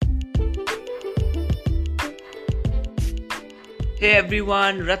Hey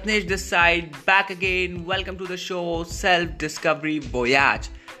everyone, Ratnesh this side, back again. Welcome to the show Self Discovery Voyage.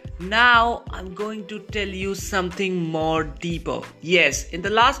 Now I'm going to tell you something more deeper. Yes, in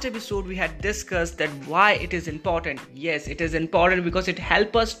the last episode we had discussed that why it is important. Yes, it is important because it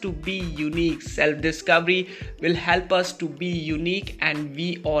helps us to be unique. Self discovery will help us to be unique, and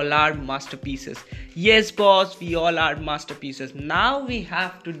we all are masterpieces. Yes, boss, we all are masterpieces. Now we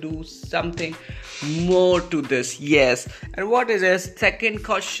have to do something more to this. Yes, and what is this? Second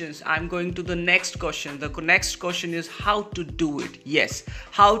questions. I'm going to the next question. The next question is how to do it. Yes,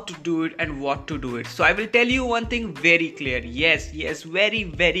 how to do it and what to do it. So I will tell you one thing very clear. Yes,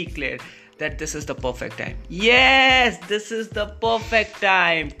 very clear. That this is the perfect time. Yes, this is the perfect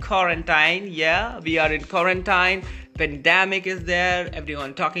time. Quarantine. Yeah, we are in quarantine. Pandemic is there.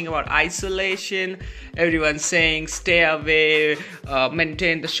 Everyone talking about isolation. Everyone saying stay away,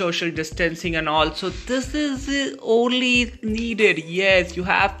 maintain the social distancing, and also this is only needed. Yes, you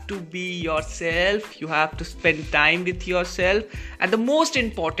have to be yourself. You have to spend time with yourself, and the most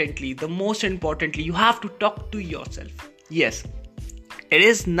importantly, you have to talk to yourself. Yes. It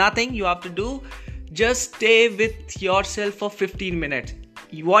is nothing you have to do. Just stay with yourself for 15 minutes.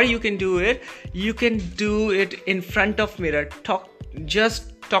 What you can do it in front of mirror.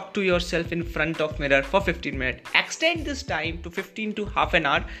 Just talk to yourself in front of mirror for 15 minutes. Extend this time to 15 to half an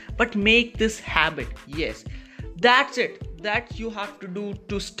hour, but make this habit. Yes, that's it. That you have to do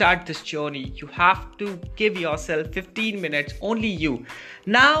to start this journey. You have to give yourself 15 minutes, only you.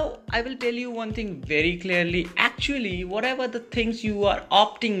 Now I will tell you one thing very clearly. Actually, whatever the things you are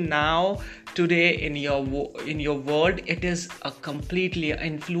opting now today in your world, it is a completely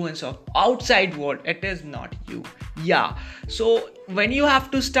influence of outside world. It is not you. Yeah, so when you have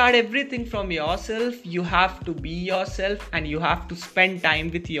to start everything from yourself, you have to be yourself, and you have to spend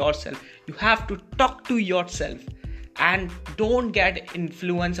time with yourself. You have to talk to yourself, and don't get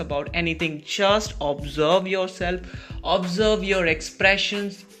influence about anything. Just observe yourself, observe your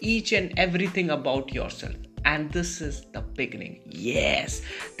expressions, each and everything about yourself. And this is the beginning. Yes,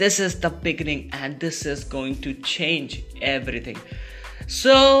 this is the beginning, and this is going to change everything.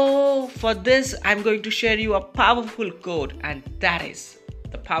 So for this, I'm going to share you a powerful quote, and that is,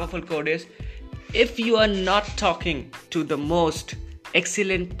 the powerful quote is, if you are not talking to the most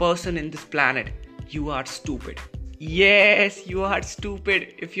excellent person in this planet, you are stupid. Yes, you are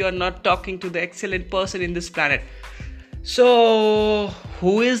stupid if you are not talking to the excellent person in this planet. So,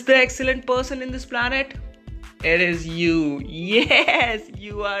 who is the excellent person in this planet? It is you. Yes,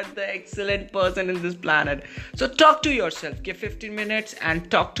 you are the excellent person in this planet. So talk to yourself. Give 15 minutes and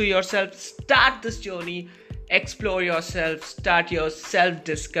talk to yourself. Start this journey. Explore yourself. Start your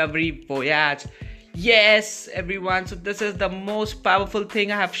self-discovery voyage. Yes, everyone. So this is the most powerful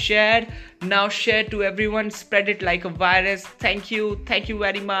thing I have shared. Now share to everyone. Spread it like a virus. Thank you. Thank you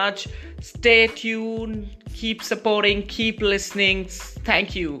very much. Stay tuned. Keep supporting. Keep listening.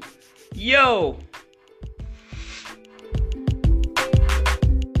 Thank you. Yo.